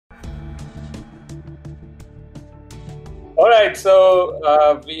All right, so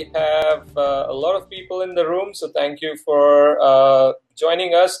we have a lot of people in the room, so thank you for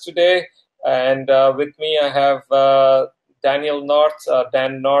joining us today. And with me, I have Daniel North,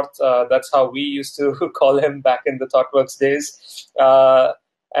 Dan North. That's how we used to call him back in the ThoughtWorks days.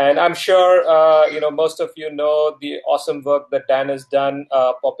 And I'm sure most of you know the awesome work that Dan has done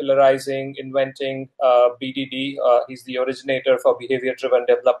popularizing, inventing BDD. He's the originator for behavior-driven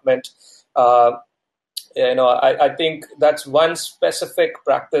development. I think that's one specific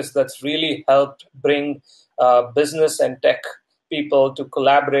practice that's really helped bring business and tech people to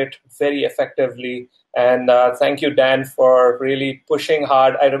collaborate very effectively. And thank you, Dan, for really pushing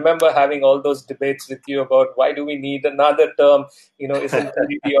hard. I remember having all those debates with you about why do we need another term? Isn't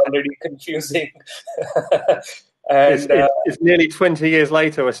PDD already confusing? And it's nearly 20 years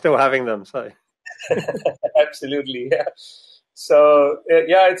later, we're still having them. So absolutely, yeah. So,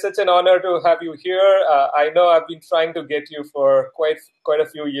 it's such an honor to have you here. I know I've been trying to get you for quite a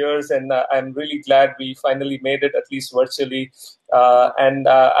few years, and I'm really glad we finally made it, at least virtually. And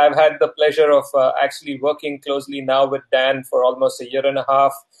I've had the pleasure of actually working closely now with Dan for almost a year and a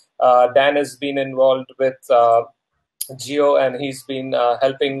half. Dan has been involved with Geo, and he's been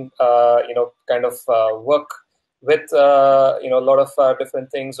helping, work with, a lot of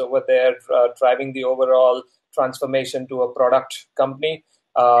different things over there, driving the overall transformation to a product company.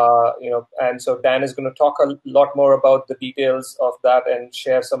 And so Dan is going to talk a lot more about the details of that and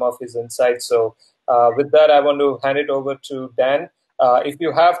share some of his insights. So with that, I want to hand it over to Dan. If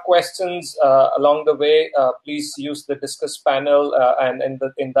you have questions along the way, please use the discuss panel, and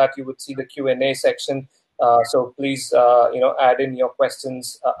in that you would see the Q&A section. So please, add in your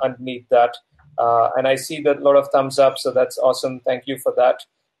questions underneath that. And I see that a lot of thumbs up, so that's awesome. Thank you for that.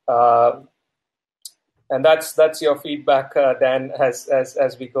 And that's your feedback, Dan,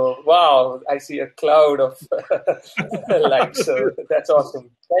 as we go. Wow, I see a cloud of likes, so that's awesome.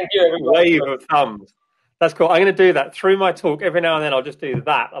 Thank you, everybody. Wave of thumbs. That's cool. I'm going to do that through my talk. Every now and then I'll just do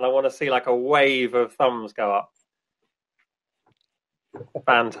that, and I want to see like a wave of thumbs go up.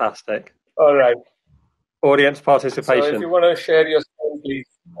 Fantastic. All right. Audience participation. So if you want to share your screen, please.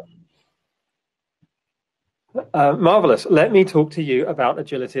 Marvelous. Let me talk to you about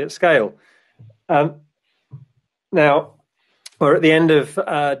agility at scale. Now, we're at the end of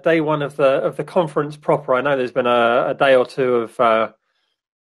day one of the conference proper. I know there's been a day or two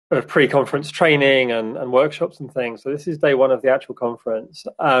of pre-conference training and workshops and things. So this is day one of the actual conference.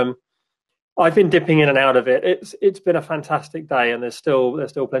 I've been dipping in and out of it. It's been a fantastic day, and there's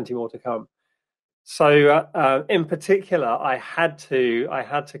still plenty more to come. So in particular, I had to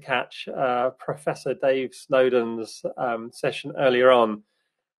catch Professor Dave Snowden's session earlier on,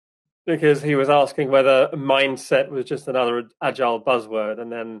 because he was asking whether mindset was just another agile buzzword,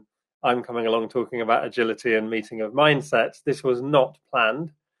 and then I'm coming along talking about agility and meeting of mindsets. This was not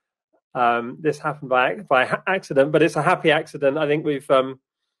planned. This happened by accident, but it's a happy accident. I think I'm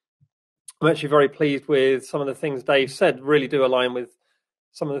actually very pleased with some of the things Dave said. Really do align with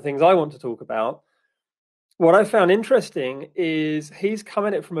some of the things I want to talk about. What I found interesting is he's come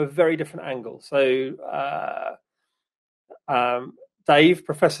at it from a very different angle. So Dave,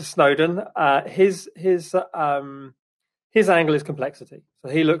 Professor Snowden, his angle is complexity. So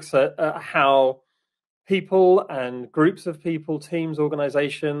he looks at how people and groups of people, teams,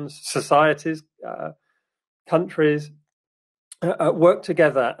 organizations, societies, countries work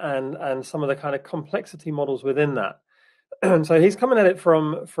together, and some of the kind of complexity models within that. And so he's coming at it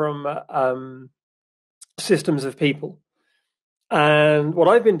from systems of people. And what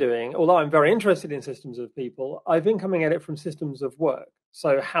I've been doing, although I'm very interested in systems of people, I've been coming at it from systems of work.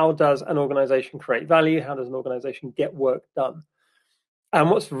 So how does an organization create value? How does an organization get work done?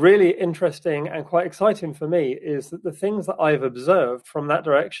 And what's really interesting and quite exciting for me is that the things that I've observed from that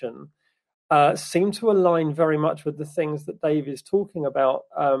direction seem to align very much with the things that Dave is talking about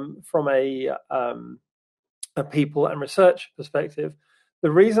from a people and research perspective. The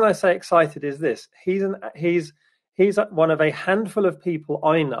reason I say excited is this: he's one of a handful of people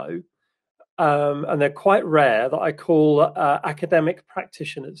I know, and they're quite rare, that I call academic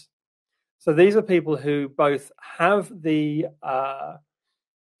practitioners. So these are people who both have the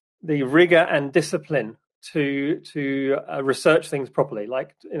rigor and discipline to research things properly,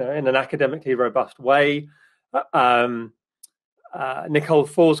 like in an academically robust way. Nicole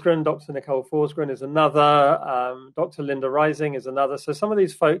Forsgren, Dr. Nicole Forsgren is another. Dr. Linda Rising is another. So some of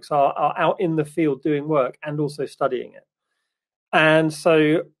these folks are out in the field doing work and also studying it. And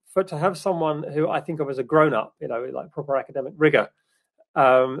so to have someone who I think of as a grown-up, like proper academic rigor,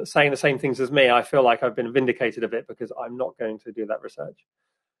 saying the same things as me, I feel like I've been vindicated a bit, because I'm not going to do that research.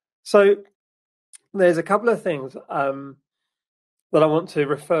 So there's a couple of things. that I want to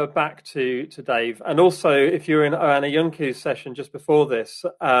refer back to Dave. And also, if you're in Anna Yunku's session just before this,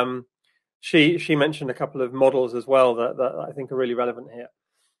 she mentioned a couple of models as well that I think are really relevant here.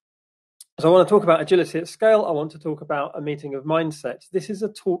 So I want to talk about agility at scale. I want to talk about a meeting of mindsets. This is a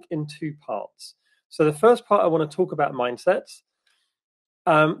talk in two parts. So the first part, I want to talk about mindsets.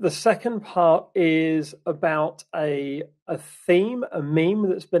 The second part is about a theme, a meme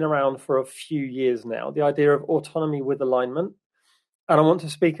that's been around for a few years now, the idea of autonomy with alignment. And I want to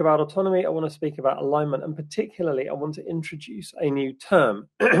speak about autonomy, I want to speak about alignment, and particularly I want to introduce a new term,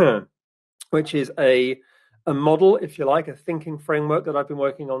 which is a model, if you like, a thinking framework that I've been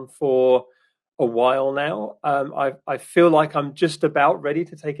working on for a while now. I feel like I'm just about ready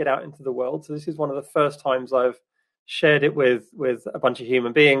to take it out into the world. So this is one of the first times I've shared it with a bunch of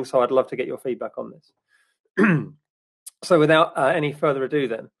human beings. So I'd love to get your feedback on this. So without any further ado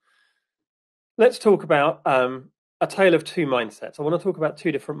then, let's talk about a tale of two mindsets. I want to talk about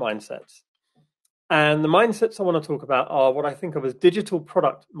two different mindsets. And the mindsets I want to talk about are what I think of as digital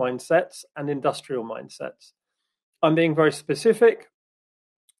product mindsets and industrial mindsets. I'm being very specific.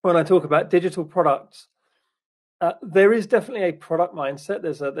 When I talk about digital products, there is definitely a product mindset.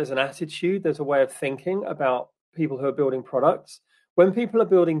 There's an attitude, there's a way of thinking about people who are building products. When people are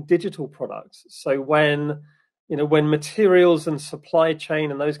building digital products, so when materials and supply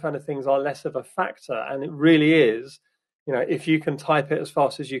chain and those kind of things are less of a factor, and it really is, if you can type it as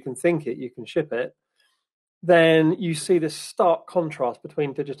fast as you can think it, you can ship it, then you see this stark contrast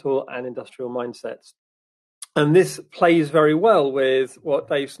between digital and industrial mindsets. And this plays very well with what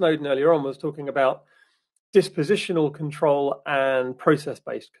Dave Snowden earlier on was talking about, dispositional control and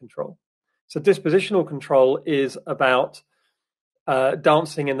process-based control. So dispositional control is about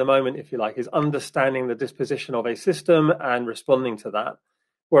dancing in the moment, if you like, is understanding the disposition of a system and responding to that.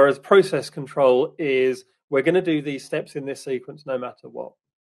 Whereas process control is, we're going to do these steps in this sequence no matter what.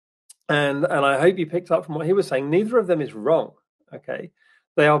 And I hope you picked up from what he was saying, neither of them is wrong, okay?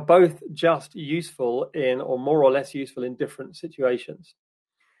 They are both just useful in, or more or less useful in, different situations.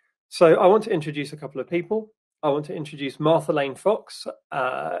 So I want to introduce a couple of people. I want to introduce Martha Lane Fox,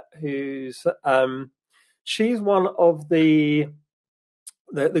 who's she's one of the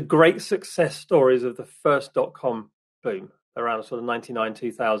great success stories of the first .com boom around sort of 99,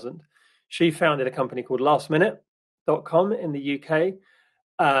 2000. She founded a company called lastminute.com in the UK,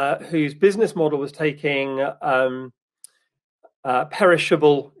 whose business model was taking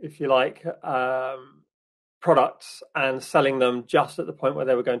perishable, if you like, products and selling them just at the point where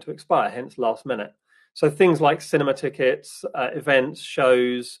they were going to expire, hence last minute. So things like cinema tickets, events,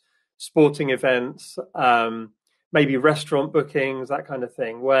 shows, sporting events, maybe restaurant bookings, that kind of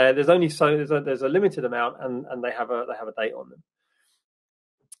thing, where there's a limited amount and they have a date on them.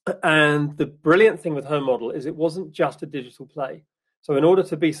 And the brilliant thing with her model is it wasn't just a digital play. So in order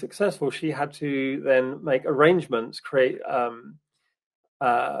to be successful, she had to then make arrangements, create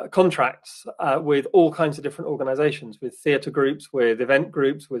contracts with all kinds of different organizations, with theatre groups, with event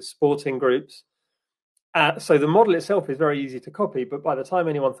groups, with sporting groups. So the model itself is very easy to copy, but by the time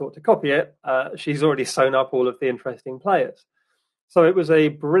anyone thought to copy it, she's already sewn up all of the interesting players. So it was a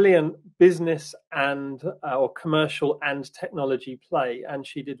brilliant business and or commercial and technology play, and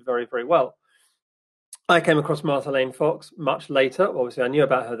she did very, very well. I came across Martha Lane Fox much later. Obviously, I knew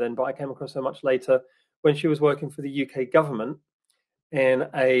about her then, but I came across her much later when she was working for the UK government in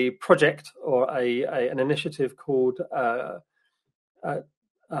a project or an initiative called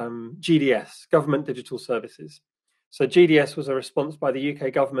GDS, Government Digital Services. So GDS was a response by the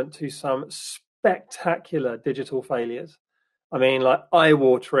UK government to some spectacular digital failures. I mean, like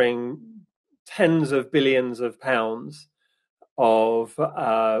eye-watering tens of billions of pounds of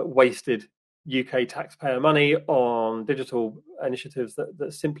wasted UK taxpayer money on digital initiatives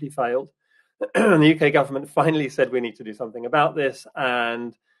that simply failed. And the UK government finally said we need to do something about this,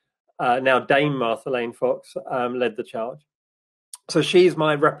 and now Dame Martha Lane Fox led the charge. So she's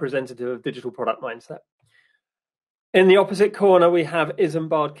my representative of digital product mindset. In the opposite corner, we have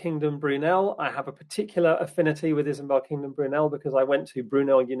Isambard Kingdom Brunel. I have a particular affinity with Isambard Kingdom Brunel because I went to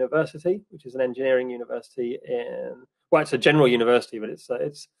Brunel University, which is an engineering university it's a general university, but its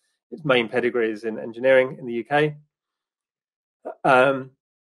main pedigree is in engineering in the UK.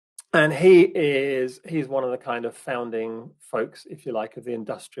 And he's one of the kind of founding folks, if you like, of the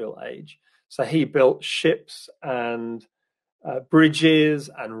industrial age. So he built ships and bridges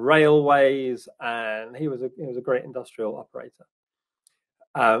and railways, and he was a great industrial operator.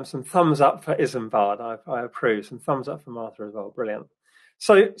 Some thumbs up for Isambard. I approve. Some thumbs up for Martha as well. Brilliant.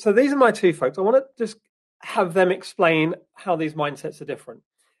 So these are my two folks. I want to just have them explain how these mindsets are different.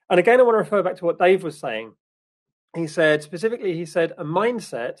 And again, I want to refer back to what Dave was saying. He said, specifically, he said, a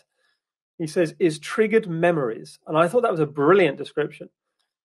mindset, he says, is triggered memories. And I thought that was a brilliant description.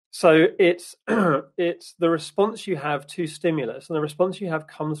 So it's it's the response you have to stimulus, and the response you have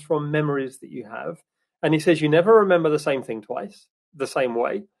comes from memories that you have. And he says you never remember the same thing twice, the same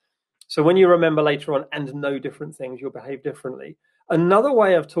way. So when you remember later on and know different things, you'll behave differently. Another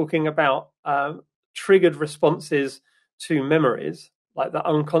way of talking about triggered responses to memories, like the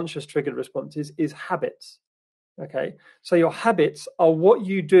unconscious triggered responses, is habits. Okay, so your habits are what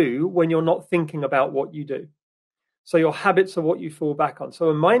you do when you're not thinking about what you do. So your habits are what you fall back on. So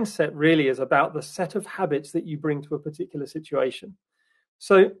a mindset really is about the set of habits that you bring to a particular situation.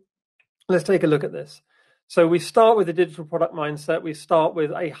 So let's take a look at this. So we start with a digital product mindset. We start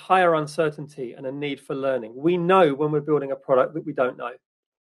with a higher uncertainty and a need for learning. We know when we're building a product that we don't know.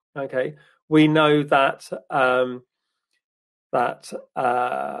 Okay, we know that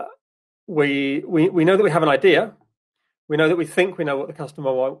we know that we have an idea. We know that we think we know what the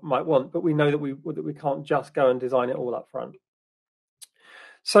customer might want, but we know that we can't just go and design it all up front.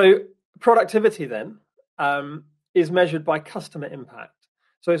 So productivity then is measured by customer impact.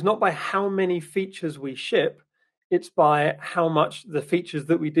 So it's not by how many features we ship, it's by how much the features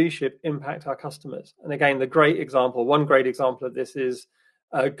that we do ship impact our customers. And again, one great example of this is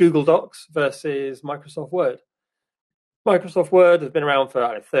Google Docs versus Microsoft Word. Microsoft Word has been around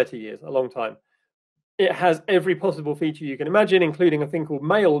for 30 years, a long time. It has every possible feature you can imagine, including a thing called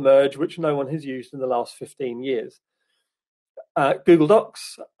mail merge, which no one has used in the last 15 years. Google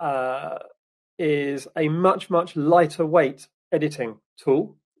Docs is a much, much lighter weight editing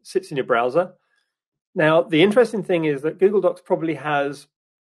tool. It sits in your browser. Now, the interesting thing is that Google Docs probably has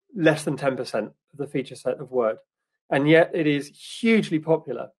less than 10% of the feature set of Word. And yet it is hugely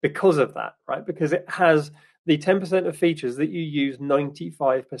popular because of that, right? Because it has the 10% of features that you use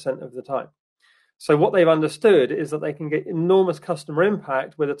 95% of the time. So what they've understood is that they can get enormous customer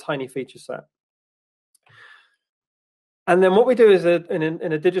impact with a tiny feature set. And then what we do is in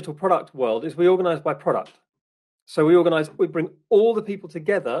a digital product world is we organize by product. So we bring all the people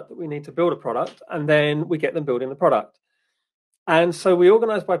together that we need to build a product, and then we get them building the product. And so we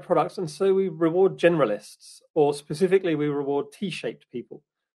organize by products, and so we reward generalists, or specifically we reward T-shaped people.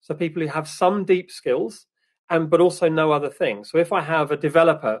 So people who have some deep skills, but also know other things. So if I have a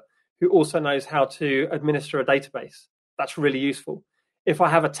developer who also knows how to administer a database, that's really useful. If I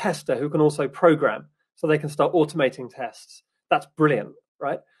have a tester who can also program, so they can start automating tests, that's brilliant,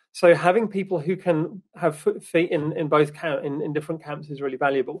 right? So having people who can have feet in different camps is really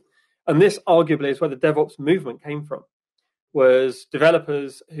valuable. And this arguably is where the DevOps movement came from, was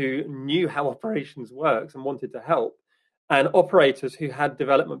developers who knew how operations works and wanted to help, and operators who had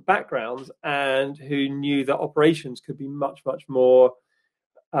development backgrounds and who knew that operations could be much, much more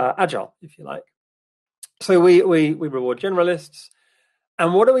agile, if you like. So we reward generalists.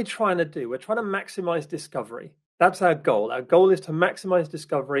 And what are we trying to do? We're trying to maximize discovery. That's our goal. Our goal is to maximize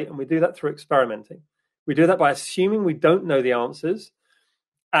discovery, and we do that through experimenting. We do that by assuming we don't know the answers,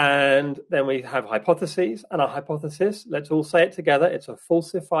 and then we have hypotheses. And our hypothesis, let's all say it together, it's a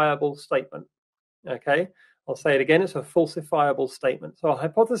falsifiable statement. Okay, I'll say it again, it's a falsifiable statement. So a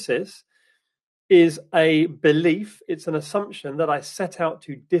hypothesis is a belief, it's an assumption that I set out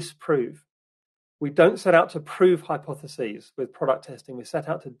to disprove. We don't set out to prove hypotheses with product testing. We set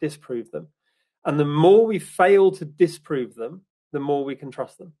out to disprove them. And the more we fail to disprove them, the more we can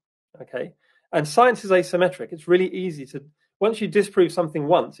trust them. Okay. And science is asymmetric. It's really easy to, once you disprove something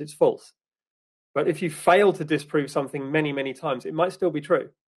once, it's false. But if you fail to disprove something many, many times, it might still be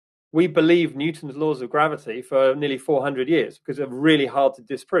true. We believe Newton's laws of gravity for nearly 400 years because they're really hard to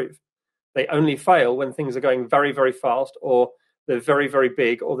disprove. They only fail when things are going very, very fast, or they're very, very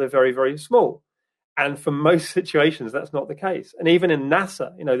big, or they're very, very small. And for most situations, that's not the case. And even in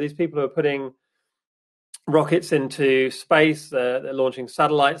NASA, these people who are putting rockets into space, they're launching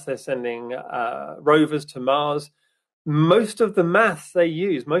satellites, they're sending rovers to Mars. Most of the maths they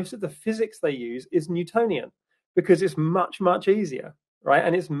use, most of the physics they use is Newtonian, because it's much, much easier, right?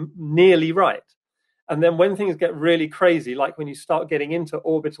 And it's nearly right. And then when things get really crazy, like when you start getting into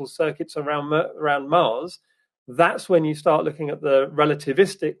orbital circuits around Mars, that's when you start looking at the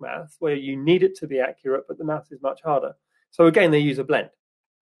relativistic math, where you need it to be accurate, but the math is much harder. So again, they use a blend.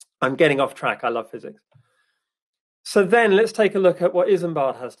 I'm getting off track. I love physics. So then let's take a look at what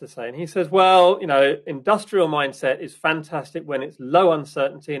Isambard has to say. And he says, well, industrial mindset is fantastic when it's low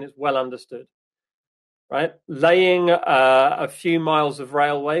uncertainty and it's well understood, right? Laying a few miles of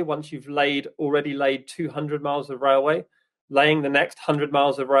railway, once you've already laid 200 miles of railway, laying the next 100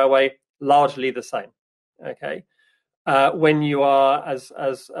 miles of railway, largely the same. Okay. When you are, as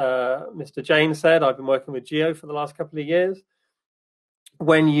Mr. Jane said, I've been working with Geo for the last couple of years.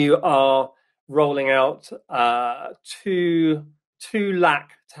 When you are rolling out 2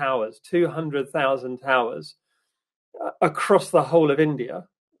 lakh towers, 200,000 towers across the whole of India,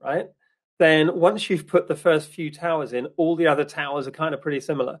 right? Then once you've put the first few towers in, all the other towers are kind of pretty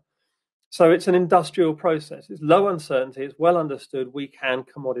similar. So it's an industrial process. It's low uncertainty. It's well understood. We can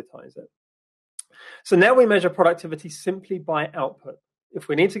commoditize it. So now we measure productivity simply by output. If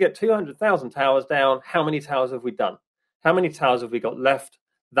we need to get 200,000 towers down, how many towers have we done? How many towers have we got left?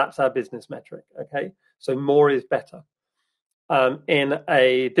 That's our business metric, okay? So more is better. In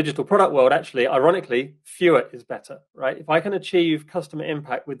a digital product world, actually, ironically, fewer is better, right? If I can achieve customer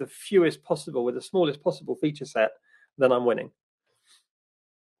impact with the fewest possible, with the smallest possible feature set, then I'm winning.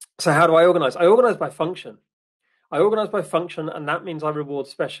 So how do I organize? I organize by function. And that means I reward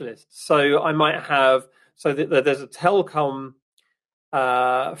specialists. So I might have, there's a telecom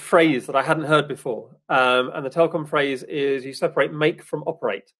phrase that I hadn't heard before. And the telecom phrase is you separate make from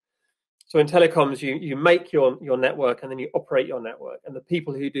operate. So in telecoms, you make your network and then you operate your network. And the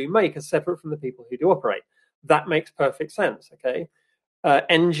people who do make are separate from the people who do operate. That makes perfect sense, okay?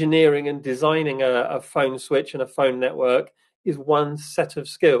 Engineering and designing a phone switch and a phone network is one set of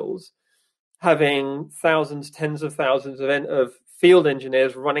skills. Having thousands, tens of thousands of field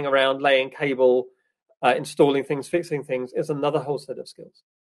engineers running around, laying cable, installing things, fixing things is another whole set of skills.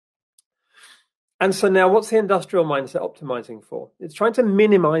 And so now what's the industrial mindset optimizing for? It's trying to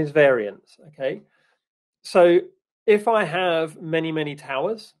minimize variance, okay? So if I have many, many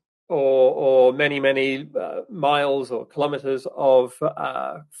towers or many, many miles or kilometers of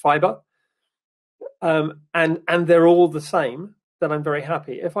fiber, and they're all the same, then I'm very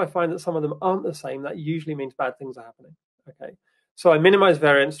happy. If I find that some of them aren't the same, that usually means bad things are happening, okay? So I minimize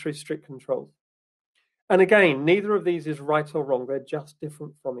variance through strict controls. And again, neither of these is right or wrong. They're just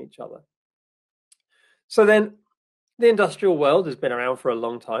different from each other. So then the industrial world has been around for a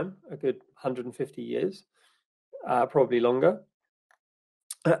long time, a good 150 years, probably longer.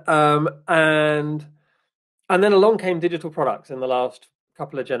 And then along came digital products in the last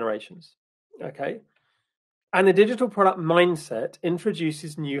couple of generations, okay? And the digital product mindset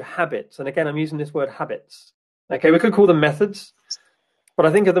introduces new habits. And again, I'm using this word habits. Okay, we could call them methods, but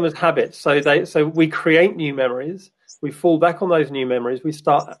I think of them as habits. So we create new memories, we fall back on those new memories, we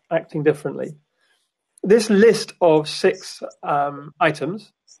start acting differently. This list of 6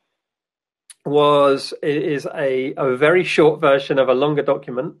 items is a very short version of a longer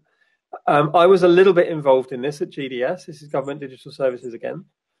document. I was a little bit involved in this at GDS. This is Government Digital Services again.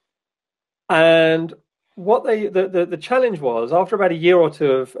 And what the challenge was, after about a year or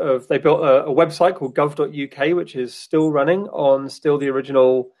two of they built a website called gov.uk, which is still running on the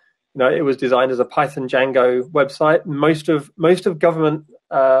original, it was designed as a Python Django website. Most of government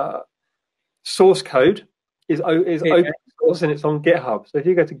source code is open source and it's on GitHub. So if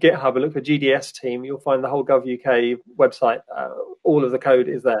you go to GitHub and look for GDS team, you'll find the whole Gov UK website. All of the code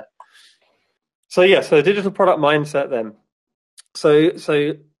is there. So the digital product mindset then. So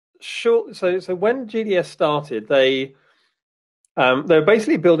when GDS started, they were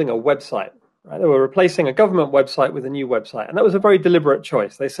basically building a website. Right? They were replacing a government website with a new website, and that was a very deliberate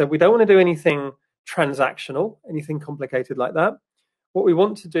choice. They said we don't want to do anything transactional, anything complicated like that. What we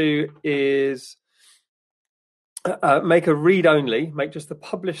want to do is make a read-only, make just the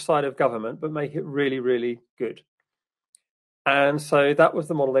published side of government, but make it really, really good. And so that was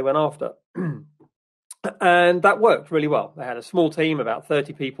the model they went after. And that worked really well. They had a small team, about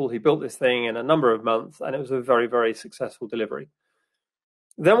 30 people, who built this thing in a number of months, and it was a very, very successful delivery.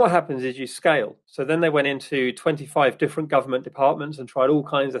 Then what happens is you scale. So then they went into 25 different government departments and tried all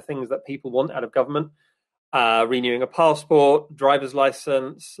kinds of things that people want out of government. Renewing a passport, driver's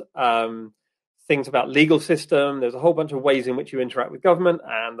license, things about legal system. There's a whole bunch of ways in which you interact with government,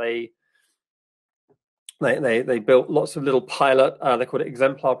 and they built lots of little pilot, they called it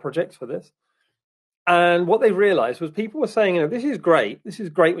exemplar projects for this. And what they realized was people were saying, this is great. This is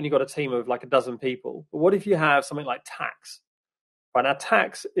great when you've got a team of like a dozen people. But what if you have something like tax? Right now,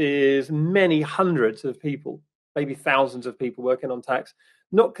 tax is many hundreds of people, maybe thousands of people working on tax,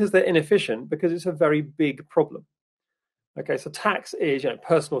 not because they're inefficient, because it's a very big problem. Okay, so tax is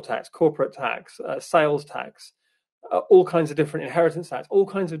personal tax, corporate tax, sales tax, all kinds of different inheritance tax, all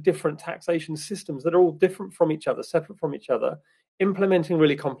kinds of different taxation systems that are all different from each other, separate from each other, implementing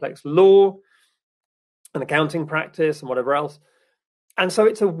really complex law and accounting practice and whatever else. And so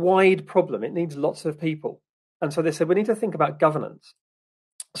it's a wide problem. It needs lots of people. And so they said, we need to think about governance.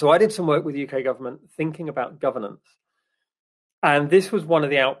 So I did some work with the UK government thinking about governance. And this was one of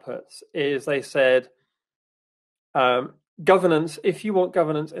the outputs, is they said, Governance, if you want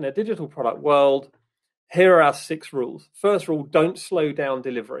governance in a digital product world, here are our 6 rules. First rule, don't slow down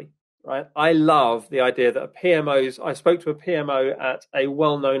delivery, right? I love the idea that I spoke to a PMO at a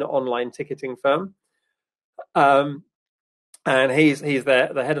well-known online ticketing firm. And he's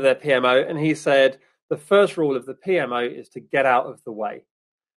the head of their PMO, and he said the first rule of the PMO is to get out of the way.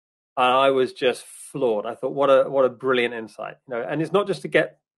 And I was just floored. I thought, what a brilliant insight, And it's not just to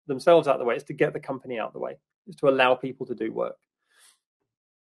get themselves out of the way; it's to get the company out of the way. It's to allow people to do work.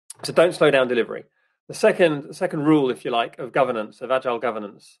 So don't slow down delivery. The second rule, if you like, of governance, of agile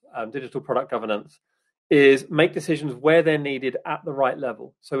governance, digital product governance, is make decisions where they're needed at the right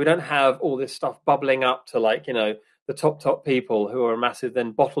level. So we don't have all this stuff bubbling up to the top people who are a massive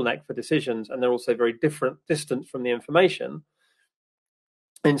then bottleneck for decisions, and they're also very distant from the information.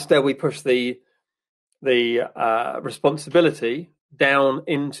 Instead, we push the responsibility down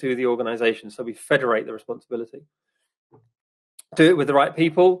into the organization. So we federate the responsibility. Do it with the right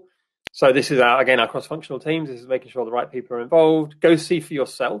people. So this is our cross-functional teams. This is making sure the right people are involved. Go see for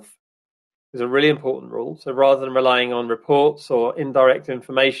yourself is a really important rule. So rather than relying on reports or indirect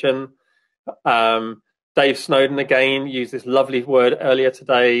information, Dave Snowden again used this lovely word earlier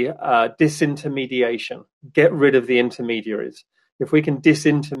today, disintermediation. Get rid of the intermediaries. If we can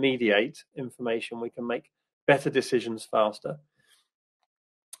disintermediate information, we can make better decisions faster.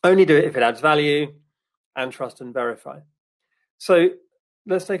 Only do it if it adds value, and trust and verify. So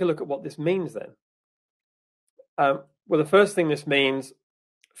let's take a look at what this means then. Well, the first thing this means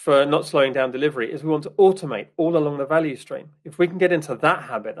for not slowing down delivery is we want to automate all along the value stream. If we can get into that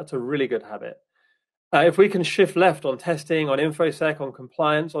habit, that's a really good habit. If we can shift left on testing, on InfoSec, on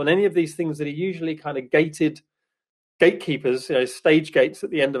compliance, on any of these things that are usually kind of gatekeepers, stage gates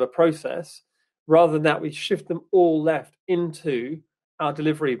at the end of a process, rather than that, we shift them all left into our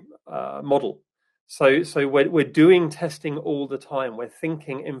delivery model. So we're doing testing all the time. We're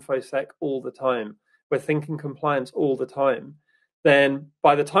thinking InfoSec all the time. We're thinking compliance all the time. Then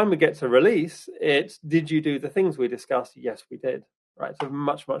by the time we get to release, it's, did you do the things we discussed? Yes, we did. Right. So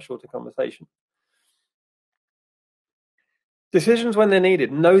much, much shorter conversation. Decisions when they're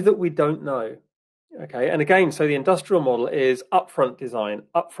needed. Know that we don't know. Okay. And again, so the industrial model is upfront design,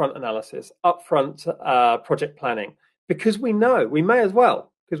 upfront analysis, upfront project planning, because we know, we may as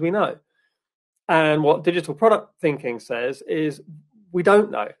well, because we know. And what digital product thinking says is we don't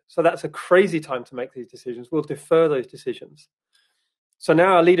know. So that's a crazy time to make these decisions. We'll defer those decisions. So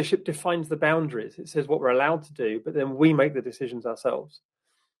now our leadership defines the boundaries. It says what we're allowed to do, but then we make the decisions ourselves.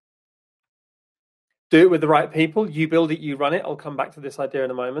 Do it with the right people. You build it, you run it. I'll come back to this idea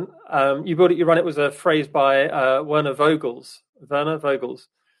in a moment. You build it, you run it was a phrase by Werner Vogels, who's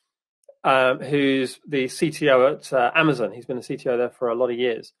the CTO at Amazon. He's been a CTO there for a lot of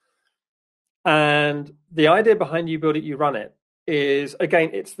years. And the idea behind you build it, you run it is, again,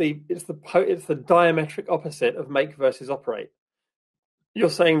 it's the diametric opposite of make versus operate. You're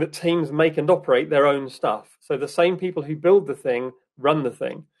saying that teams make and operate their own stuff. So the same people who build the thing run the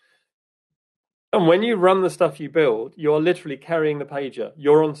thing. And when you run the stuff you build, you're literally carrying the pager.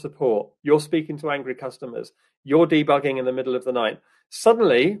 You're on support. You're speaking to angry customers. You're debugging in the middle of the night.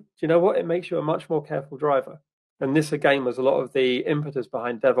 Suddenly, do you know what? It makes you a much more careful driver. And this, again, was a lot of the impetus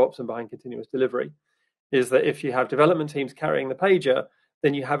behind DevOps and behind continuous delivery, is that if you have development teams carrying the pager,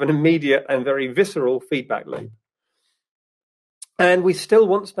 then you have an immediate and very visceral feedback loop. And we still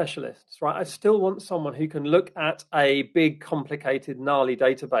want specialists, right? I still want someone who can look at a big, complicated, gnarly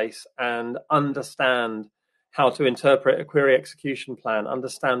database and understand how to interpret a query execution plan,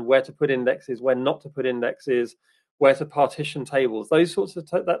 understand where to put indexes, where not to put indexes, where to partition tables. Those sorts of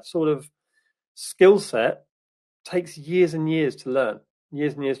that sort of skill set takes years and years to learn,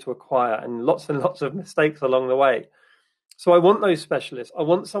 years and years to acquire, and lots of mistakes along the way. So I want those specialists. I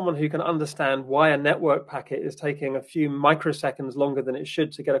want someone who can understand why a network packet is taking a few microseconds longer than it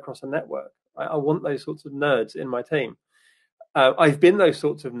should to get across a network. I want those sorts of nerds in my team. I've been those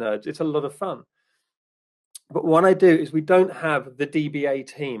sorts of nerds. It's a lot of fun. But what I do is we don't have the DBA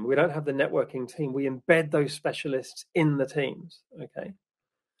team. We don't have the networking team. We embed those specialists in the teams, okay?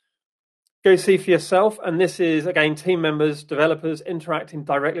 Go see for yourself. And this is, again, team members, developers interacting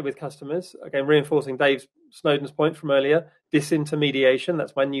directly with customers. Again, reinforcing Dave Snowden's point from earlier, disintermediation.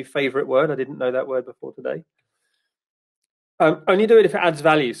 That's my new favorite word. I didn't know that word before today. Only do it if it adds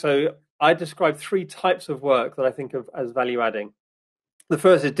value. So I describe 3 types of work that I think of as value adding. The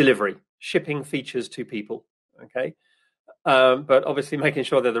first is delivery, shipping features to people, okay? But obviously making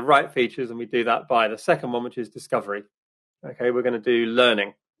sure they're the right features, and we do that by the second one, which is discovery. Okay, we're going to do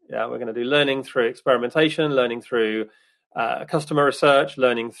learning. Yeah, we're going to do learning through experimentation, learning through customer research,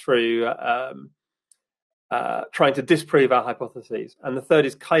 learning through trying to disprove our hypotheses. And the third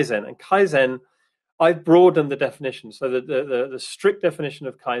is Kaizen. And Kaizen, I've broadened the definition. So the strict definition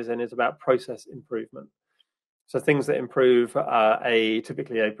of Kaizen is about process improvement. So things that improve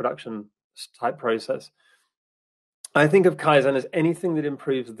typically a production type process. I think of Kaizen as anything that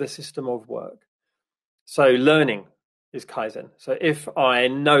improves the system of work. So learning is Kaizen. So if I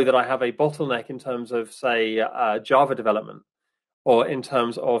know that I have a bottleneck in terms of, say, Java development, or in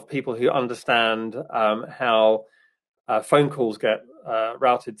terms of people who understand how phone calls get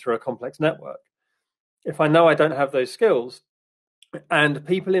routed through a complex network, if I know I don't have those skills, and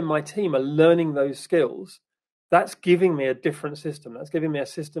people in my team are learning those skills, that's giving me a different system. That's giving me a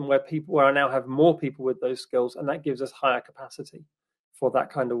system where I now have more people with those skills, and that gives us higher capacity for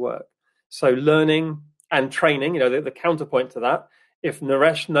that kind of work. So learning and training, the counterpoint to that, if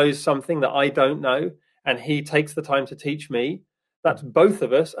Naresh knows something that I don't know and he takes the time to teach me, that's both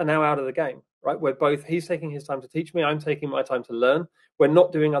of us are now out of the game, right? He's taking his time to teach me, I'm taking my time to learn. We're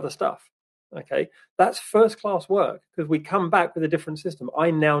not doing other stuff. Okay, that's first class work because we come back with a different system.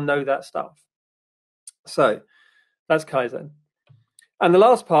 I now know that stuff. So that's Kaizen. And the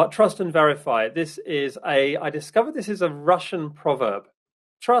last part, trust and verify. I discovered this is a Russian proverb.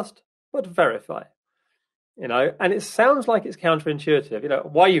 Trust, but verify. And it sounds like it's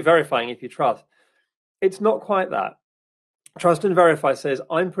counterintuitive. Why are you verifying if you trust? It's not quite that. Trust and verify says,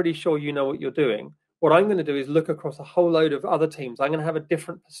 I'm pretty sure you know what you're doing. What I'm going to do is look across a whole load of other teams. I'm going to have a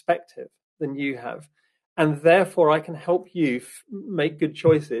different perspective than you have. And therefore, I can help you make good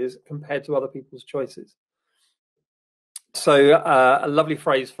choices compared to other people's choices. So a lovely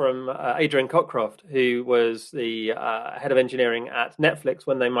phrase from Adrian Cockcroft, who was the head of engineering at Netflix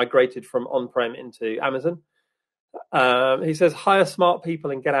when they migrated from on-prem into Amazon. He says, hire smart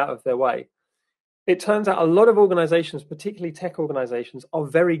people and get out of their way. It turns out a lot of organizations, particularly tech organizations, are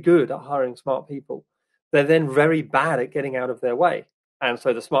very good at hiring smart people. They're then very bad at getting out of their way. And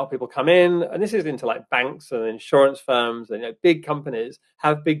so the smart people come in, and this is into like banks and insurance firms, and big companies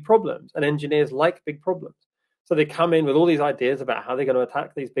have big problems, and engineers like big problems. So they come in with all these ideas about how they're going to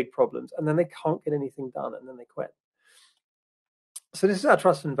attack these big problems, and then they can't get anything done, and then they quit. So this is our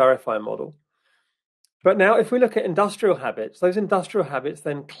trust and verify model. But now if we look at industrial habits, those industrial habits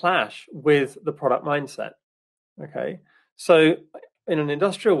then clash with the product mindset. Okay, so in an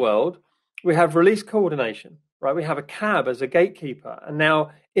industrial world, we have release coordination, right? We have a CAB as a gatekeeper. And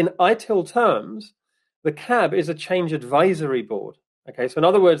now in ITIL terms, the CAB is a change advisory board. Okay, so in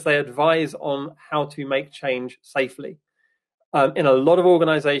other words, they advise on how to make change safely. In a lot of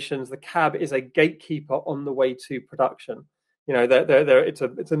organizations, the CAB is a gatekeeper on the way to production.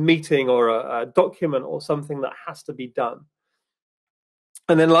 It's a meeting or a document or something that has to be done.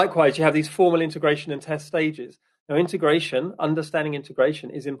 And then likewise, you have these formal integration and test stages. Now, understanding integration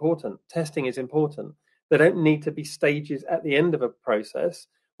is important. Testing is important. They don't need to be stages at the end of a process.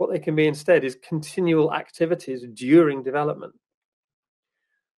 What they can be instead is continual activities during development.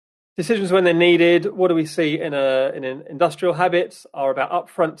 Decisions when they're needed. What do we see in industrial habits are about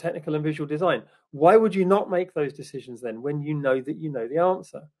upfront technical and visual design. Why would you not make those decisions then when you know that you know the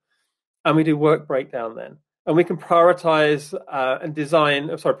answer? And we do work breakdown then. And we can prioritize and design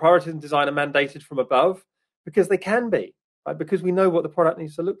are mandated from above because they can be, right? Because we know what the product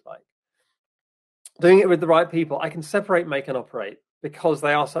needs to look like. Doing it with the right people, I can separate make and operate because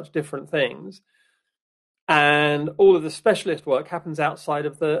they are such different things. And all of the specialist work happens outside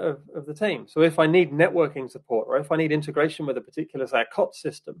of the team. So if I need networking support or if I need integration with a particular COT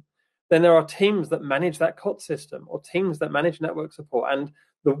system, then there are teams that manage that COT system or teams that manage network support. And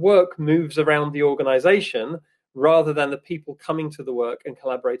the work moves around the organization rather than the people coming to the work and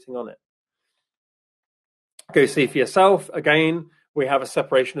collaborating on it. Go see for yourself. Again, we have a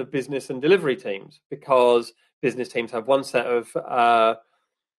separation of business and delivery teams because business teams have one set of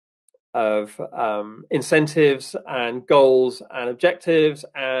incentives and goals and objectives,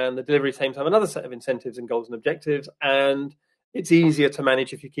 and the delivery teams have another set of incentives and goals and objectives, and it's easier to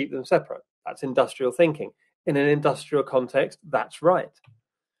manage if you keep them separate. That's industrial thinking. In an industrial context, that's right.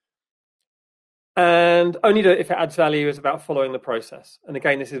 And only do it if it adds value is about following the process. And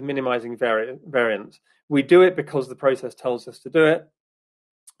again, this is minimizing variance. We do it because the process tells us to do it.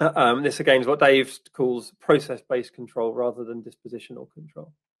 This again is what Dave calls process-based control rather than dispositional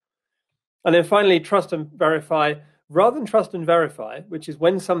control. And then finally, trust and verify. Rather than trust and verify, which is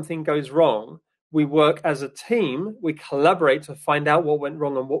when something goes wrong, we work as a team, we collaborate to find out what went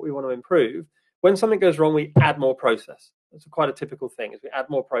wrong and what we want to improve. When something goes wrong, we add more process. That's quite a typical thing, is we add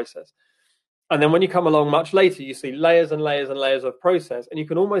more process. And then when you come along much later, you see layers and layers and layers of process, and you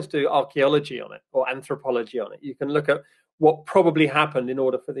can almost do archaeology on it or anthropology on it. You can look at what probably happened in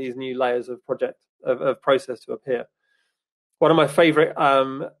order for these new layers of process to appear. One of my favorite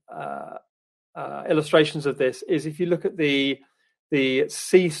illustrations of this is if you look at the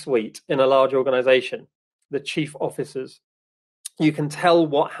C-suite in a large organization, the chief officers, you can tell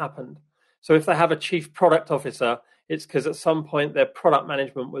what happened. So if they have a chief product officer, it's because at some point their product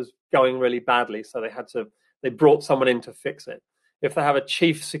management was going really badly, so they brought someone in to fix it. If they have a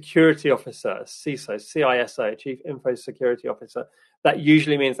chief security officer, a CISO, CISO, chief info security officer, that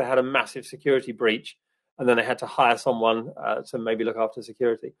usually means they had a massive security breach, and then they had to hire someone to maybe look after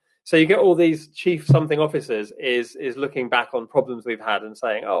security. So you get all these chief something officers is looking back on problems we've had and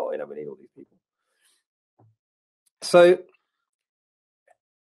saying, oh, we need all these people. So,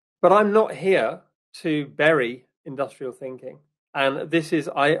 but I'm not here to bury industrial thinking. And this is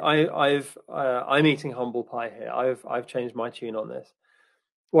I'm eating humble pie here. I've changed my tune on this.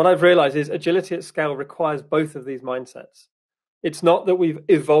 What I've realized is agility at scale requires both of these mindsets. It's not that we've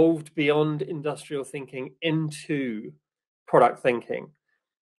evolved beyond industrial thinking into product thinking.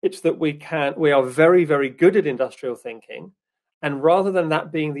 It's that we are very, very good at industrial thinking. And rather than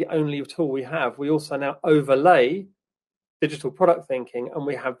that being the only tool we have, we also now overlay digital product thinking, and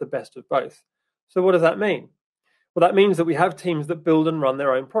we have the best of both. So what does that mean? Well, that means that we have teams that build and run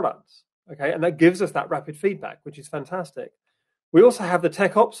their own products. Okay. And that gives us that rapid feedback, which is fantastic. We also have the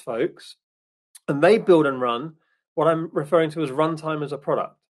tech ops folks, and they build and run what I'm referring to as runtime as a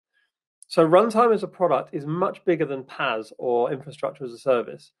product. So runtime as a product is much bigger than PaaS or infrastructure as a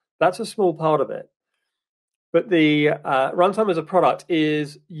service. That's a small part of it. But the runtime as a product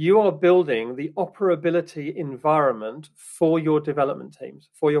is you are building the operability environment for your development teams,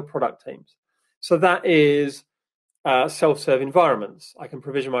 for your product teams. So that is self-serve environments. I can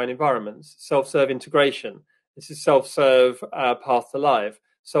provision my own environments. Self-serve integration. This is self-serve path to live.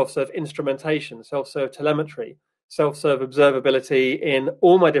 Self-serve instrumentation, self-serve telemetry, self-serve observability in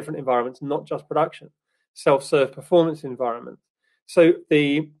all my different environments, not just production. Self-serve performance environment. So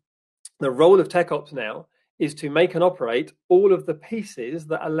the role of tech ops now is to make and operate all of the pieces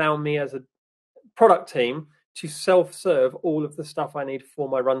that allow me as a product team to self-serve all of the stuff I need for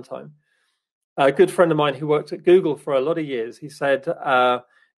my runtime. A good friend of mine who worked at Google for a lot of years, he said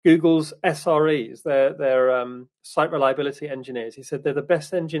Google's SREs, their site reliability engineers, he said they're the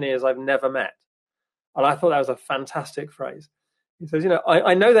best engineers I've never met. And I thought that was a fantastic phrase. He says,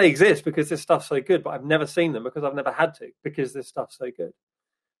 I know they exist because this stuff's so good, but I've never seen them because I've never had to, because this stuff's so good.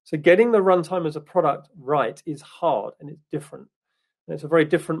 So getting the runtime as a product right is hard, and it's different. And it's a very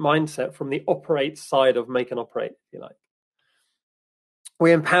different mindset from the operate side of make and operate, if you like.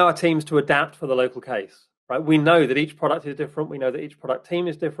 We empower teams to adapt for the local case, right? We know that each product is different. We know that each product team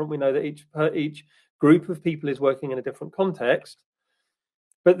is different. We know that each group of people is working in a different context.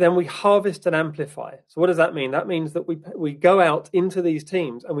 But then we harvest and amplify. So what does that mean? That means that we go out into these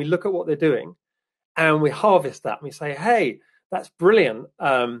teams and we look at what they're doing, and we harvest that. And we say, hey, that's brilliant.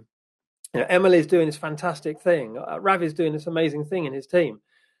 Emily's doing this fantastic thing. Ravi's doing this amazing thing in his team.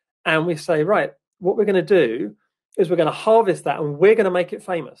 And we say, right, what we're going to do is we're going to harvest that, and we're going to make it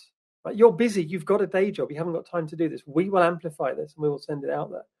famous. Right? You're busy. You've got a day job. You haven't got time to do this. We will amplify this, and we will send it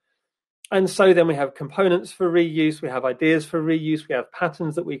out there. And so then we have components for reuse. We have ideas for reuse. We have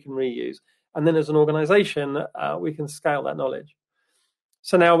patterns that we can reuse. And then as an organization, we can scale that knowledge.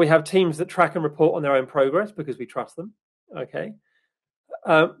 So now we have teams that track and report on their own progress because we trust them. Okay.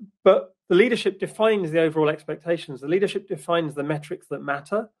 But the leadership defines the overall expectations. The leadership defines the metrics that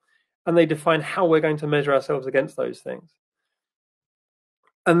matter, and they define how we're going to measure ourselves against those things.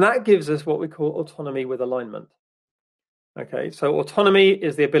 And that gives us what we call autonomy with alignment. Okay, so autonomy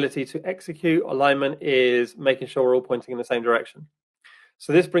is the ability to execute. Alignment is making sure we're all pointing in the same direction.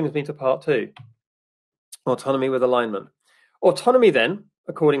 So this brings me to part 2, autonomy with alignment. Autonomy then,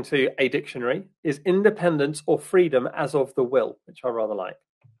 according to a dictionary, is independence or freedom as of the will, which I rather like.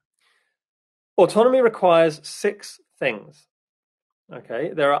 Autonomy requires 6 things.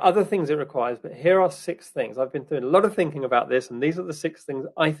 Okay, there are other things it requires, but here are 6 things. I've been doing a lot of thinking about this, and these are the 6 things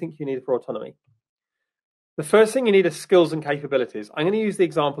I think you need for autonomy. The first thing you need is skills and capabilities. I'm going to use the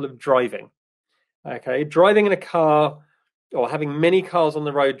example of driving. Okay, driving in a car, or having many cars on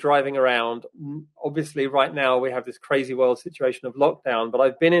the road driving around. Obviously, right now we have this crazy world situation of lockdown, but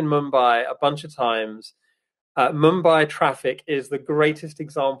I've been in Mumbai a bunch of times. Mumbai traffic is the greatest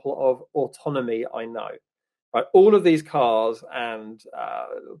example of autonomy I know. Right, all of these cars and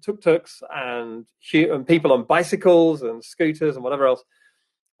tuk-tuks and people on bicycles and scooters and whatever else,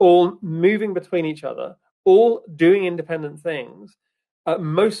 all moving between each other, all doing independent things,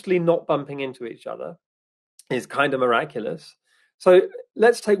 mostly not bumping into each other, is kind of miraculous. So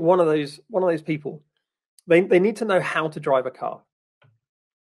let's take one of those people. They need to know how to drive a car.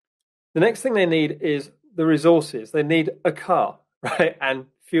 The next thing they need is the resources. They need a car, right, and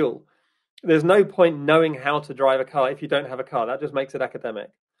fuel. There's no point knowing how to drive a car if you don't have a car. That just makes it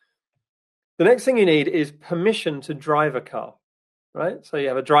academic. The next thing you need is permission to drive a car, right? So you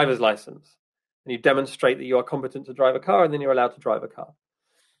have a driver's license and you demonstrate that you are competent to drive a car, and then you're allowed to drive a car.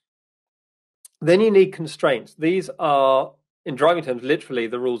 Then you need constraints. These are, in driving terms, literally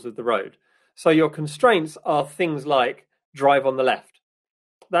the rules of the road. So your constraints are things like drive on the left.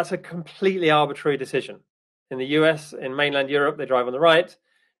 That's a completely arbitrary decision. In the US, in mainland Europe, they drive on the right.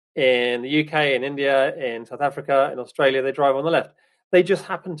 In the UK, in India, in South Africa, in Australia, they drive on the left. They just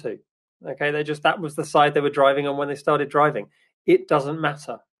happen to. Okay, that was the side they were driving on when they started driving. It doesn't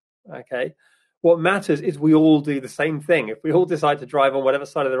matter. Okay, what matters is we all do the same thing. If we all decide to drive on whatever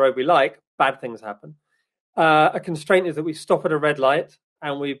side of the road we like, bad things happen. A constraint is that we stop at a red light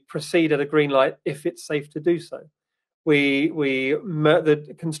and we proceed at a green light if it's safe to do so.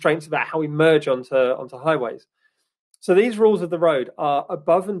 The constraints about how we merge onto highways. So these rules of the road are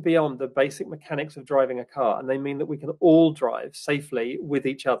above and beyond the basic mechanics of driving a car, and they mean that we can all drive safely with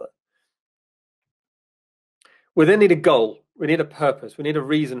each other. We then need a goal. We need a purpose. We need a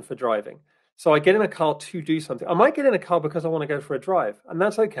reason for driving. So I get in a car to do something. I might get in a car because I want to go for a drive, and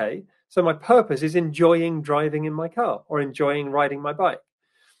that's okay. So my purpose is enjoying driving in my car or enjoying riding my bike.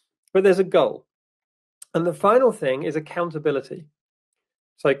 But there's a goal. And the final thing is accountability.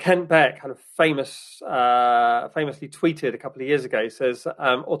 So Kent Beck kind of famously tweeted a couple of years ago, says,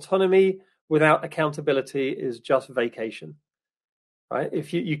 autonomy without accountability is just vacation, right?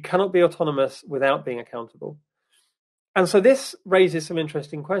 If you cannot be autonomous without being accountable. And so this raises some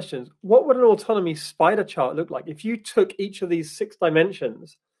interesting questions. What would an autonomy spider chart look like if you took each of these 6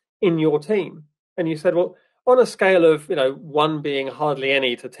 dimensions in your team and you said, well, on a scale of 1 being hardly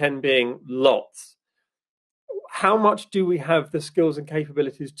any to 10 being lots, how much do we have the skills and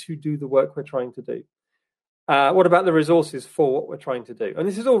capabilities to do the work we're trying to do? What about the resources for what we're trying to do? And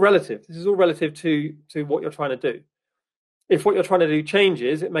this is all relative. This is all relative to what you're trying to do. If what you're trying to do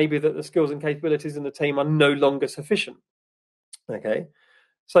changes, it may be that the skills and capabilities in the team are no longer sufficient. Okay,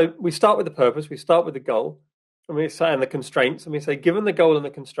 so we start with the purpose, we start with the goal, and we say, and the constraints, and we say, given the goal and the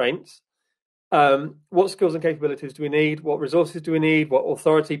constraints, what skills and capabilities do we need? What resources do we need? What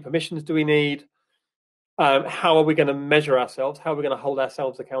authority, permissions do we need? How are we going to measure ourselves? How are we going to hold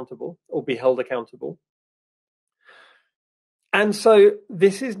ourselves accountable or be held accountable? And so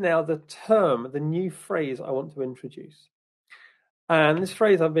this is now the new phrase I want to introduce. And this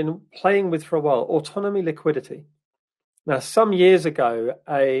phrase I've been playing with for a while, autonomy liquidity. Now, some years ago,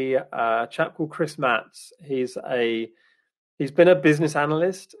 a chap called Chris Matz, he's been a business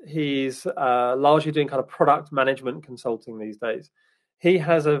analyst. He's largely doing kind of product management consulting these days. He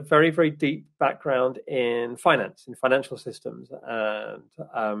has a very, very deep background in finance, in financial systems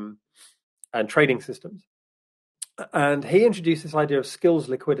and trading systems. And he introduced this idea of skills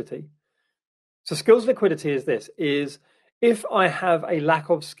liquidity. So skills liquidity is if I have a lack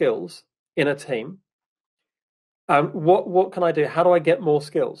of skills in a team, what can I do? How do I get more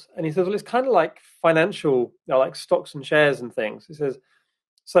skills? And he says, well, it's kind of like financial, like stocks and shares and things. He says,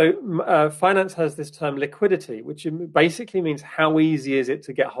 so finance has this term liquidity, which basically means how easy is it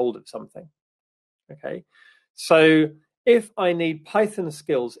to get hold of something. Okay, so if I need Python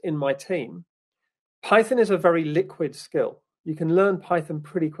skills in my team, Python is a very liquid skill. You can learn Python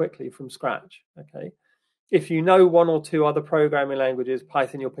pretty quickly from scratch. Okay, if you know 1 or 2 other programming languages,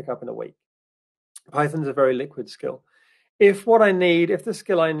 Python you'll pick up in a week. Python is a very liquid skill. If the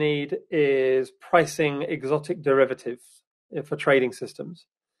skill I need is pricing exotic derivatives for trading systems,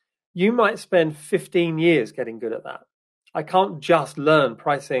 you might spend 15 years getting good at that. I can't just learn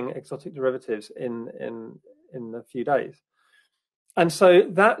pricing exotic derivatives in a few days. And so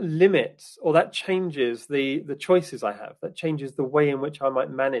that limits or that changes the choices I have. That changes the way in which I might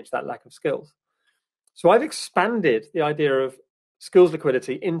manage that lack of skills. So I've expanded the idea of skills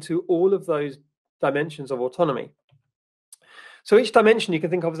liquidity into all of those dimensions of autonomy. So each dimension you can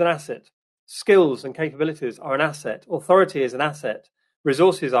think of as an asset. Skills and capabilities are an asset. Authority is an asset.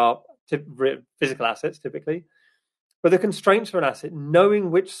 Resources are physical assets typically. But the constraints are an asset. Knowing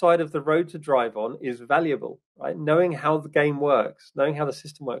which side of the road to drive on is valuable, right? Knowing how the game works, knowing how the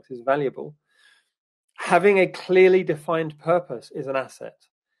system works is valuable. Having a clearly defined purpose is an asset.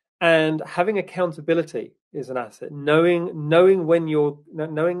 And having accountability is an asset. Knowing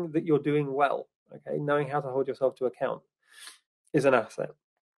that you're doing well, okay, knowing how to hold yourself to account is an asset.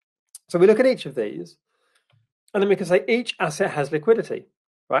 So we look at each of these, And then we can say each asset has liquidity,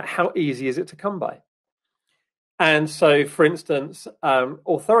 right? How easy is it to come by? And so, for instance,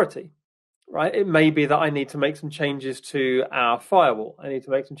 authority, right? It may be that I need to make some changes to our firewall. I need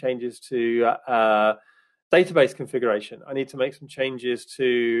to make some changes to database configuration. I need to make some changes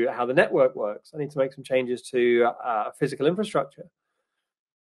to how the network works. I need to make some changes to physical infrastructure.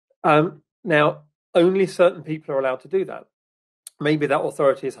 Now, only certain people are allowed to do that. Maybe that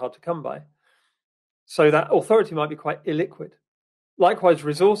authority is hard to come by. So that authority might be quite illiquid. Likewise,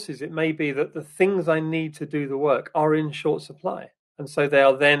 resources, it may be that the things I need to do the work are in short supply. And so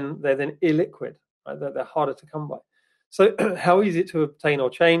they're then illiquid, right? They're harder to come by. So how easy to obtain or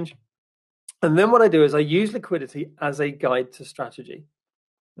change? And then what I do is I use liquidity as a guide to strategy.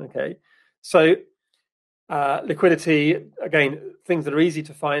 Okay. So liquidity, again, things that are easy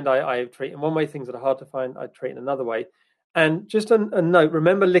to find, I treat in one way. Things that are hard to find, I treat in another way. And just a note,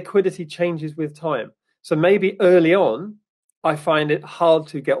 remember, liquidity changes with time. So maybe early on, I find it hard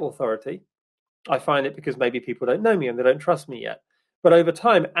to get authority. I find it because maybe people don't know me and they don't trust me yet. But over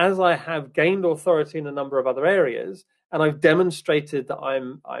time, as I have gained authority in a number of other areas, and I've demonstrated that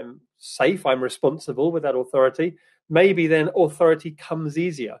I'm safe, I'm responsible with that authority, maybe then authority comes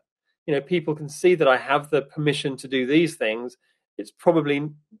easier. People can see that I have the permission to do these things. It's probably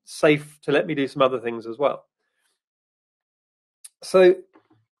safe to let me do some other things as well. So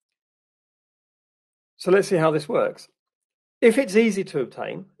let's see how this works. If it's easy to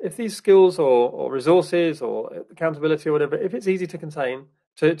obtain, if these skills or resources or accountability or whatever, if it's easy to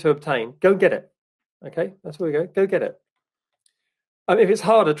obtain, go get it. Okay, that's where we go. Go get it. If it's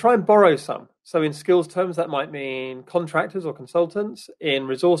harder, try and borrow some. So in skills terms, that might mean contractors or consultants. In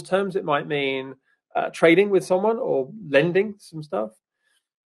resource terms, it might mean trading with someone or lending some stuff.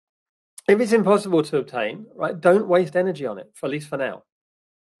 If it's impossible to obtain, right, don't waste energy on it, at least for now.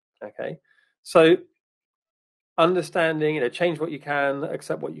 Okay, so understanding, change what you can,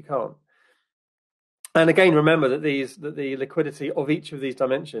 accept what you can't. And again, remember that the liquidity of each of these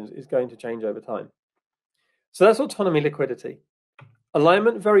dimensions is going to change over time. So that's autonomy, liquidity.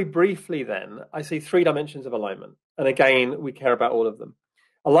 Alignment, very briefly then, I see 3 dimensions of alignment. And again, we care about all of them.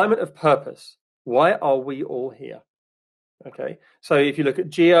 Alignment of purpose. Why are we all here? Okay, so if you look at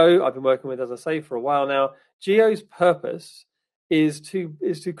Geo, I've been working with, as I say, for a while now. Geo's purpose is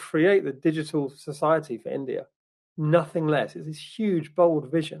to create the digital society for India. Nothing less. It's this huge,